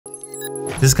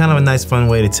This is kind of a nice fun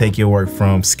way to take your work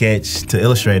from Sketch to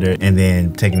Illustrator and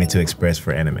then taking it to Express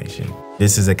for animation.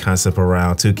 This is a concept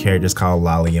around two characters called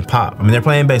Lollie and Pop. I mean, they're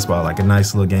playing baseball, like a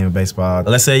nice little game of baseball.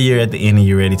 Let's say you're at the end and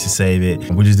you're ready to save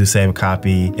it. We'll just do save a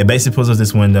copy. It basically pulls up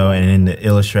this window, and in the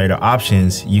Illustrator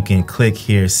options, you can click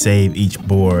here, save each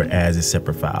board as a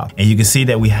separate file. And you can see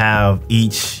that we have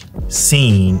each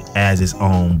scene as its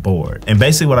own board. And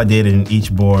basically what I did in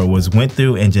each board was went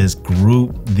through and just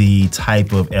grouped the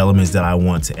type of elements that I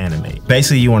want to animate.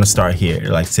 Basically, you want to start here.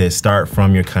 Like I said, start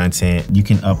from your content. You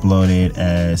can upload it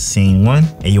as scene 1,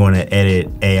 and you want to edit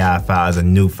AI file as a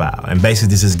new file. And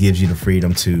basically this just gives you the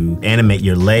freedom to animate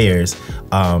your layers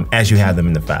as you have them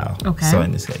in the file. Okay. So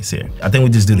in this case here, I think we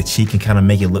just do the cheek and kind of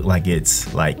make it look like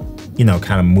it's like, you know,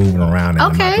 kind of moving around in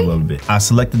the mouth a little bit. I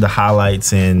selected the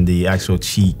highlights and the actual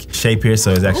cheek shape here,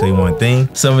 so it's actually one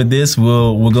thing. So with this,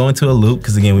 we'll go into a loop,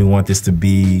 because again, we want this to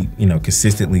be, you know,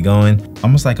 consistently going.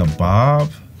 Almost like a bob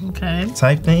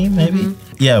type thing, maybe.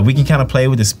 Yeah, we can kind of play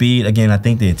with the speed. Again, I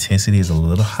think the intensity is a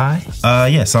little high.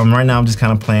 Yeah, so right now I'm just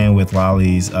kind of playing with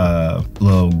Lollie's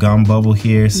little gum bubble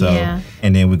here. So,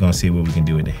 and then we're gonna see what we can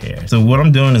do with the hair. So what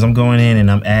I'm doing is I'm going in and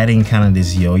I'm adding kind of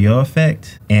this yo-yo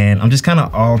effect, and I'm just kind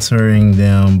of altering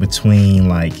them between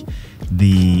like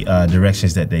the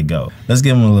directions that they go. Let's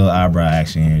give them a little eyebrow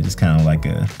action here, just kind of like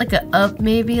a up,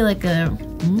 maybe like a.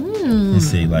 Let's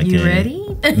see, like you ready?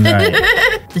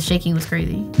 Right. The shaking was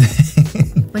crazy.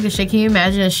 Like a shake. Can you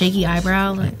imagine a shaky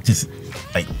eyebrow? Like just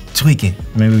like tweaking.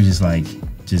 Maybe we just make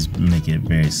it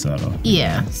very subtle.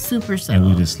 Yeah, super subtle. And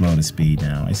we'll just slow the speed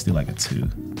down. Let's do like a 2.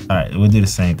 All right, we'll do the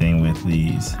same thing with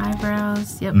these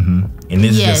eyebrows. Yep. And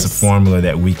this is just a formula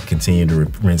that we can continue to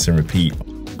rinse and repeat.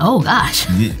 Oh gosh,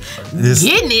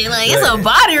 getting it like it's a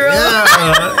body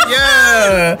roll.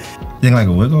 Yeah. Think like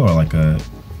a wiggle or like a.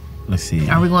 Let's see.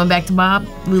 Are we going back to bob?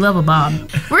 We love a bob.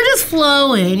 We're just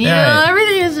flowing, you know?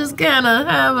 Everything is just kind of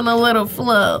having a little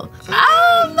flow.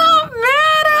 I'm not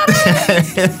mad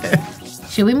at it.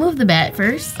 Should we move the bat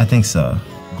first? I think so.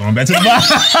 Going back to the bob.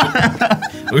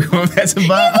 We're going back to the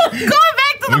bob. Going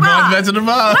back to the bob. We're going back to the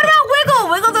bob. What about Wiggle?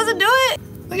 Wiggle doesn't do it.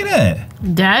 Look at that.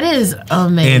 That is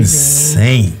amazing.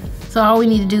 Insane. So all we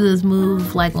need to do is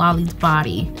move like Lollie's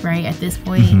body, right? At this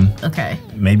point? Okay.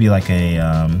 Maybe like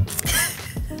a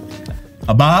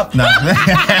bob? No. I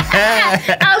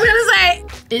was gonna say,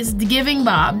 it's giving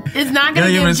bob. It's not gonna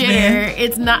give jitter.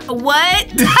 It's not,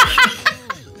 what?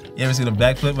 You ever seen a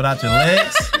backflip without your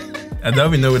legs?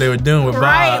 Adobe knew what they were doing with Bob.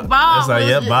 Right, Bob. It's like,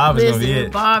 yep, Bob is gonna be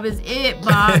it. Bob is it.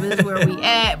 Bob is where we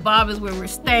at. Bob is where we're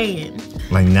staying.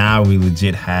 Like now we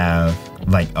legit have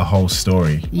like a whole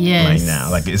story. Yes. Right now,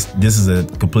 like this is a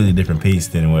completely different piece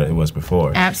than what it was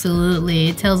before. Absolutely,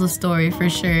 it tells a story for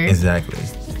sure. Exactly.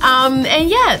 And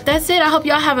yeah, that's it. I hope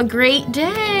y'all have a great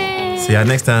day. See y'all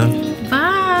next time.